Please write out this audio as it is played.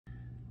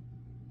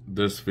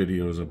This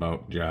video is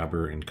about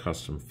jobber and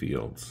custom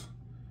fields.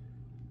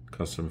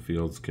 Custom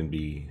fields can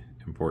be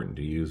important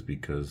to use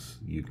because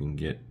you can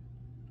get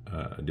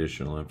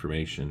additional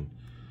information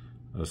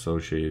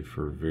associated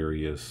for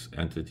various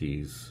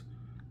entities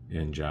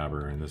in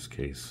jobber. In this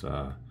case,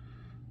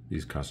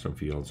 these custom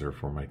fields are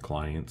for my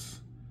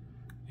clients,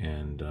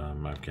 and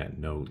I've got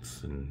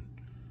notes and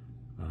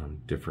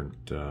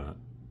different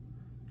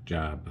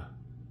job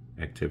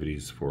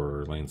activities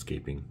for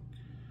landscaping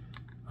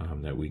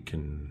that we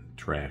can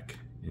track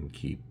and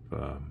keep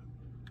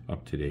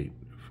up to date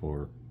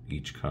for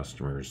each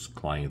customer's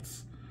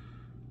client's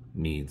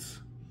needs.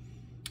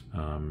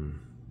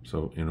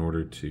 So in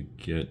order to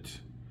get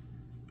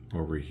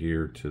over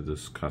here to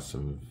this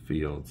custom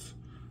fields,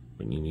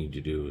 what you need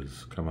to do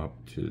is come up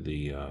to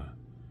the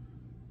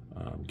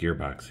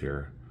gearbox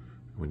here.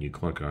 When you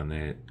click on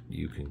that,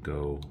 you can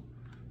go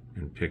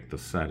and pick the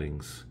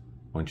settings.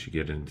 Once you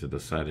get into the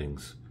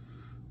settings,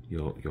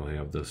 you'll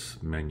have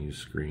this menu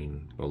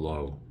screen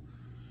below,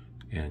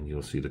 and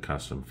you'll see the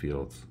custom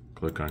fields.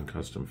 Click on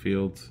custom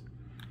fields,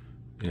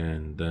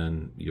 and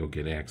then you'll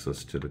get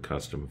access to the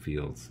custom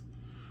fields.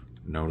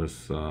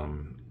 Notice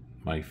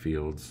my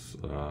fields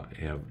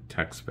have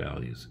text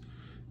values.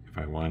 If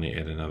I want to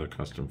add another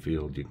custom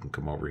field, you can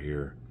come over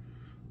here.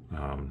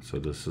 So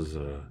this is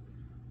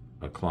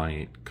a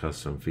client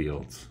custom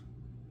fields.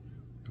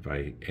 If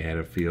I add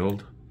a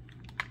field,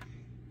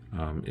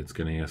 it's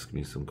going to ask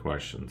me some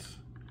questions.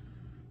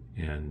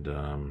 And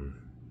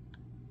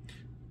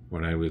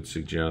what I would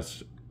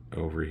suggest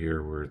over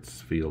here where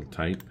it's field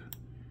type,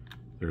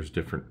 there's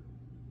different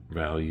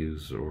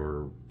values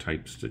or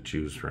types to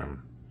choose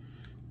from.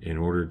 In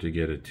order to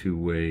get a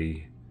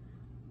two-way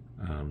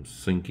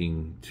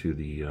syncing to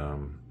the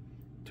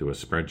to a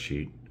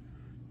spreadsheet,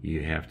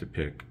 you have to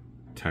pick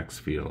text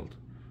field.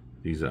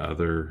 These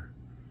other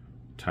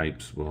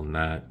types will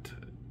not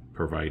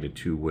provide a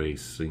two-way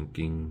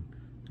syncing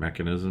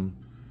mechanism,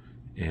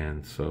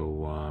 and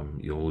so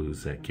you'll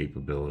lose that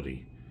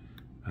capability.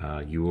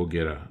 You will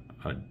get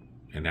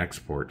an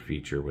export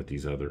feature with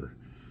these other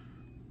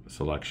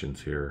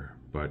selections here,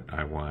 but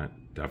I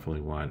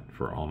definitely want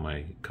for all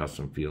my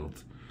custom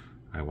fields,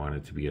 I want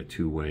it to be a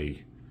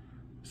two-way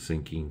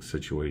syncing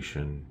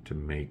situation to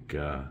make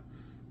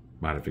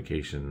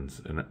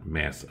modifications and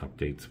mass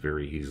updates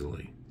very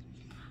easily.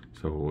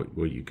 So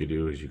what you could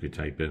do is you could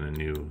type in a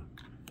new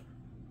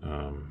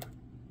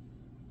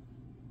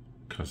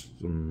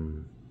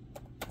custom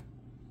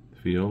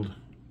field,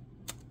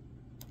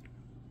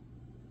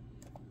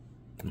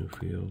 new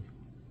field,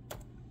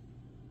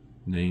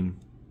 name,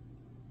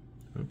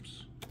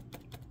 oops,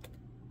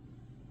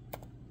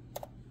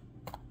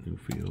 new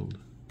field,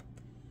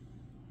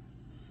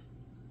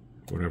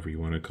 whatever you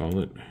want to call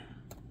it.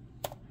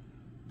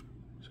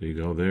 So you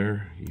go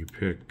there, you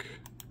pick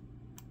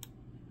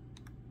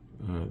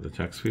the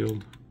text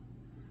field,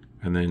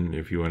 and then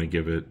if you want to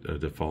give it a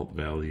default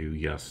value,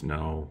 yes,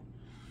 no,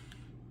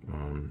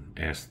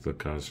 ask the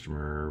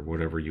customer,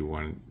 whatever you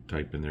want to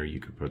type in there, you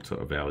could put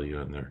a value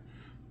in there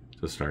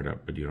to start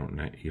up, but you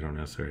don't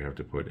necessarily have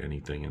to put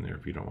anything in there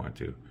if you don't want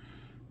to.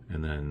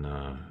 And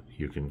then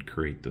you can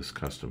create this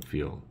custom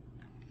field.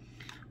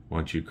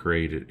 Once you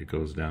create it, it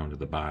goes down to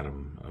the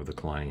bottom of the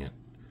client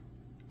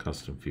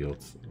custom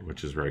fields,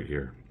 which is right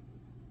here.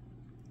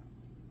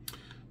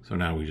 So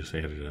now we just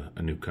added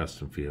a new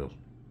custom field.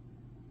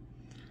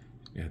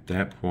 At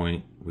that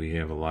point, we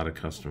have a lot of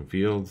custom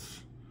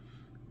fields,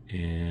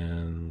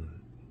 and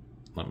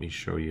let me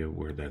show you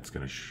where that's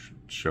going to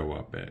show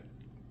up at.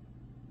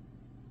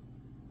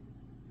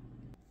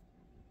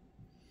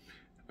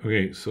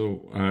 Okay,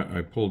 so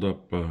I pulled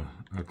up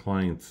a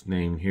client's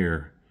name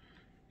here,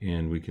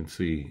 and we can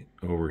see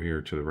over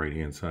here to the right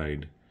hand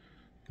side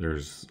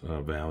there's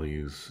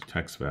values,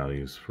 text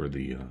values for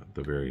the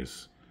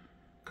various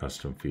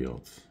custom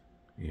fields,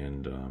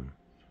 and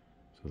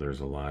so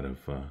there's a lot of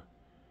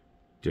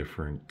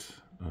different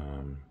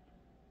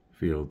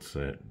fields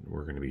that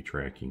we're going to be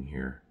tracking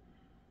here.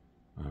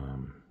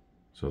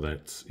 So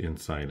that's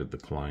inside of the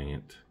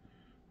client,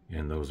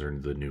 and those are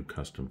the new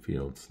custom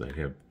fields that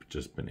have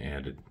just been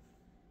added.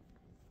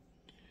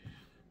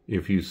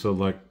 If you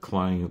select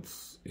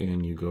clients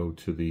and you go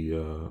to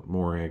the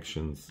more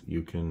actions,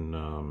 you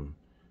can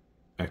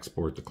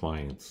export the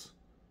clients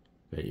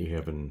that you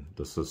have in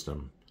the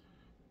system,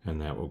 and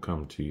that will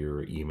come to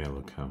your email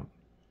account.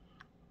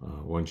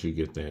 Once you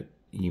get that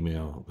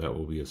email, that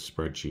will be a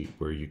spreadsheet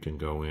where you can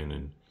go in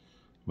and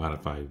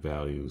modify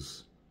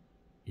values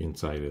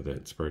inside of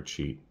that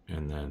spreadsheet,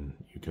 and then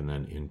you can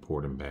then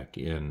import them back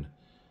in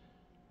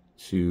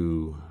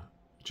to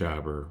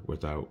Jobber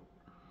without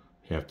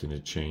having to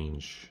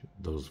change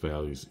those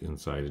values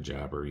inside of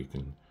Jobber. You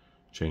can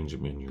change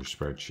them in your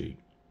spreadsheet,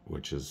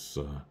 which is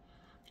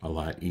a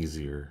lot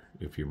easier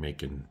if you're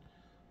making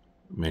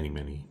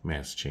many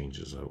mass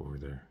changes over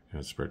there in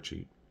a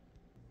spreadsheet.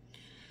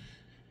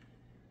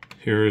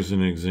 Here is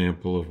an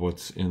example of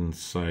what's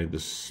inside the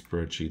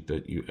spreadsheet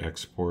that you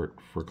export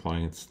for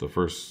clients. The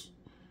first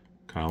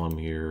column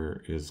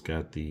here is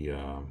got the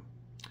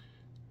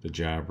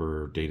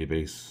Jobber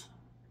database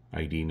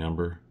ID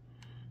number,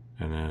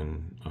 and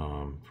then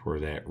for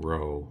that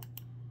row,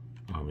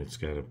 it's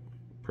got a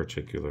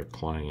particular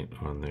client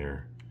on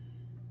there,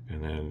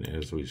 and then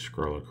as we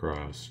scroll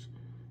across,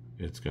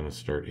 it's going to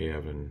start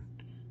having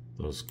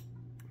those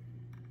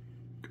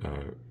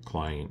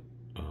client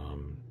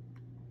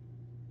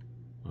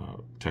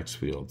text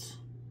fields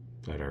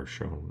that are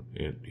shown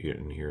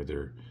in here.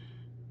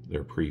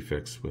 They're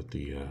prefixed with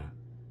the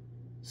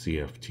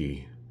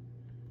CFT.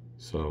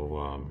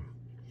 So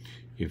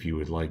if you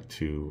would like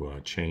to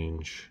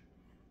change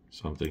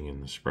something in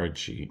the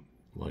spreadsheet,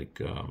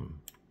 like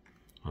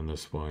on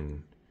this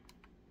one,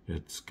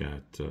 it's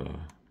got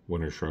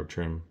winter shrub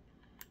trim,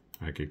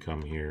 I could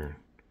come here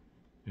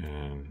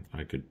and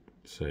I could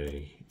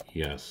say,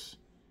 yes,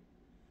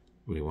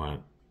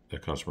 the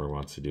customer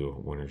wants to do a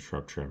winter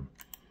shrub trim.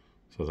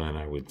 So then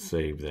I would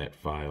save that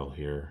file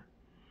here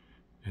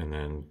and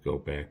then go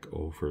back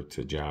over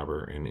to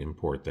Jobber and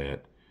import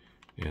that.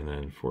 And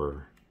then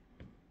for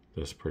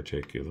this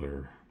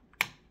particular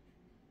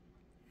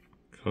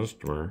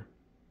customer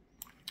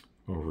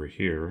over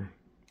here,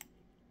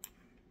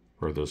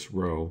 for this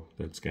row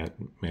that's got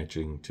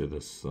matching to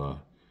this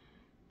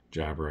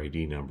Jobber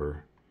ID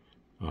number,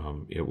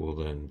 it will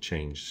then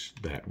change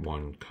that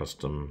one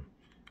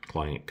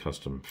client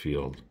custom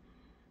field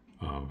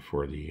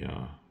for the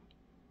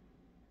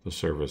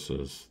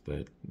services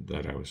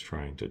that I was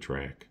trying to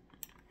track,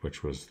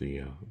 which was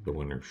the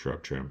winter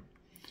shrub trim.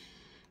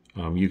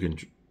 You can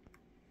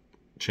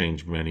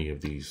change many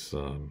of these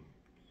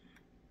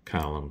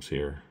columns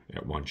here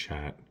at one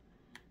shot,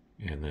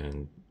 and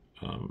then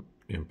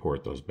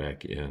import those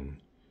back in,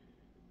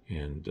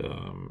 and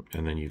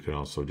then you can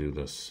also do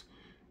this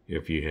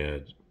if you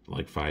had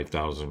like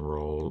 5,000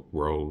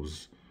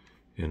 rows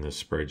in the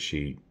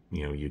spreadsheet.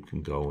 You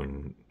can go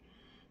and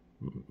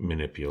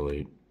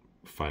manipulate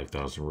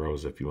 5,000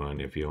 rows if you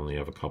want. If you only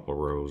have a couple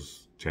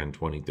rows, 10,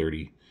 20,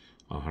 30,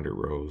 100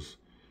 rows,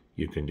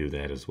 you can do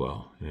that as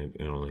well. And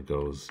it only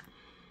goes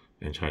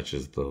and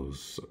touches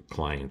those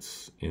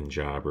clients in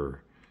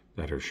Jobber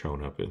that are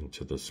shown up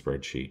into the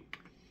spreadsheet.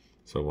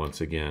 So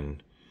once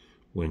again,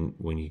 when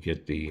you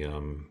get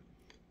the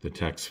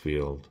text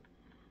field,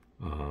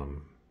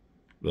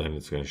 then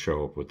it's going to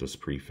show up with this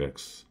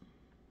prefix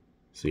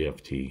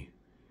CFT.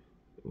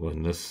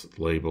 When this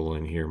label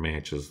in here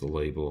matches the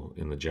label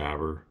in the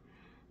Jobber,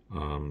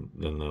 then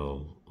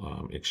they'll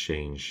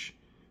exchange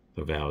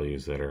the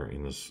values that are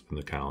in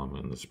the column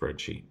in the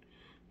spreadsheet.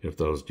 If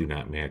those do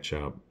not match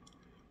up,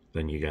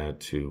 then you got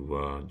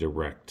to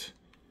direct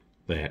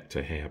that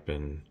to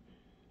happen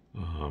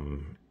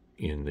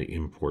in the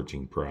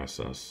importing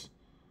process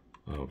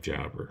of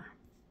Jobber.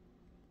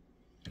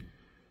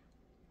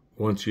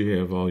 Once you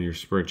have all your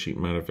spreadsheet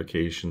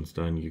modifications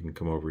done, you can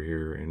come over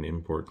here and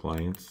import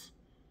clients.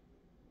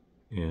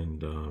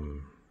 And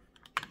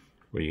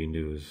what you can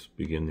do is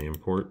begin the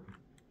import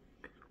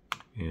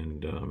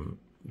and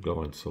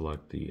go and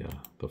select the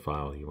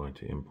file you want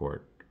to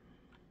import.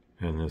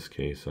 In this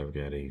case, I've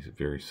got a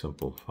very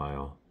simple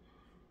file,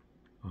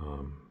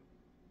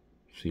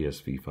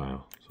 CSV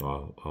file.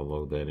 So I'll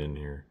load that in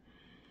here,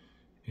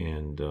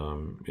 and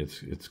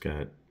it's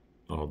got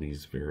all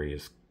these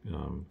various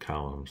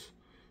columns.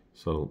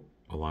 So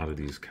a lot of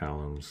these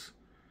columns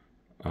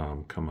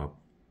come up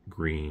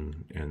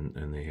green,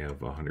 and they have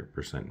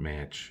 100%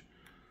 match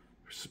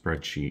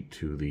spreadsheet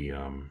to the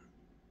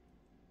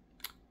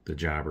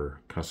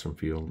Jobber custom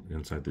field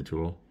inside the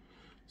tool.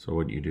 So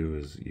what you do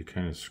is you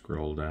kind of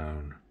scroll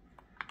down,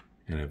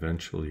 and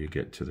eventually you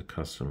get to the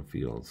custom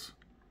fields.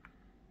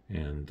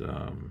 And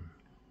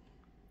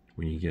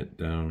when you get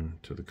down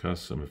to the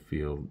custom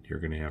field, you're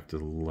going to have to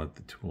let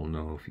the tool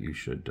know if you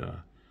should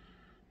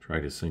try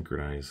to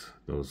synchronize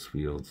those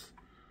fields.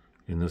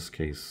 In this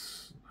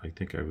case, I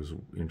think I was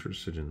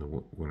interested in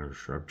the winter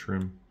shrub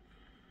trim.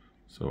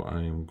 So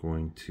I am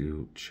going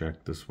to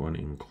check this one,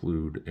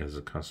 include as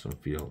a custom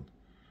field,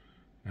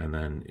 and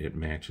then it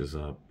matches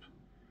up,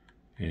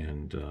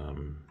 and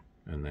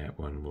that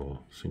one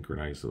will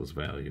synchronize those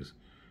values.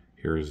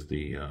 Here's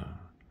the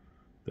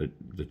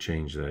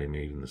change that I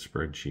made in the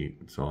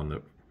spreadsheet. So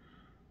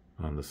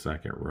on the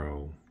second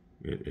row,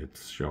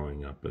 it's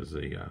showing up as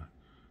a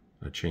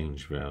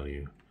change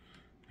value,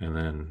 and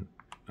then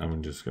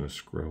I'm just going to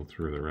scroll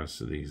through the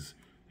rest of these.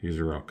 These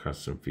are all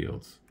custom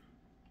fields.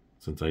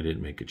 Since I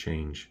didn't make a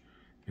change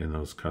in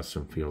those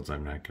custom fields,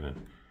 I'm not going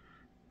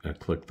to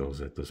click those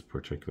at this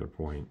particular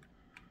point.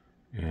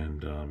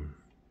 And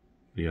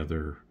the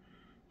other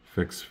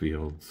fixed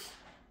fields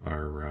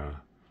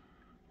are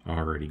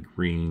already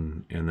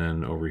green. And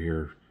then over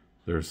here,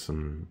 there's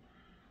some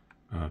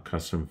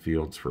custom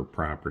fields for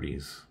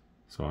properties.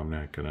 So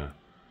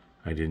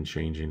I didn't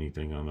change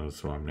anything on those,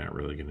 so I'm not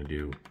really going to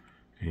do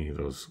any of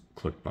those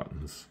click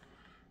buttons.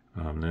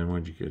 Then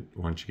once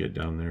you get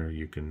down there,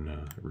 you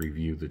can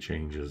review the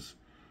changes,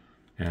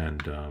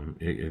 and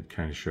it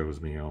kind of shows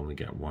me I only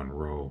got one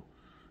row,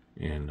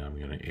 and I'm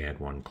going to add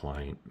one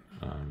client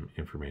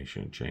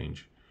information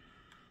change.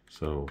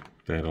 So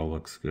that all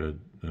looks good.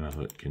 Then I'll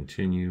hit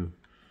continue,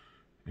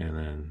 and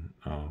then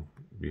I'll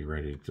be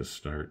ready to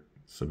start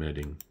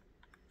submitting.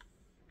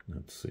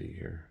 Let's see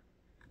here.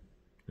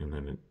 And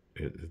then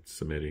it's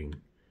submitting,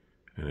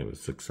 and it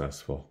was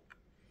successful.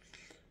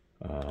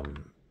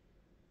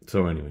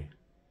 So anyway,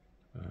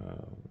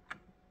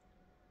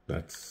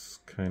 that's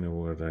kind of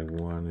what I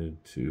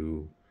wanted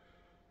to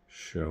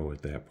show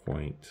at that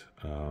point.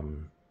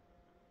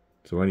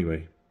 So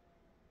anyway,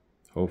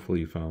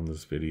 hopefully you found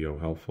this video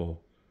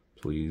helpful.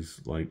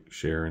 Please like,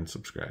 share, and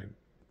subscribe.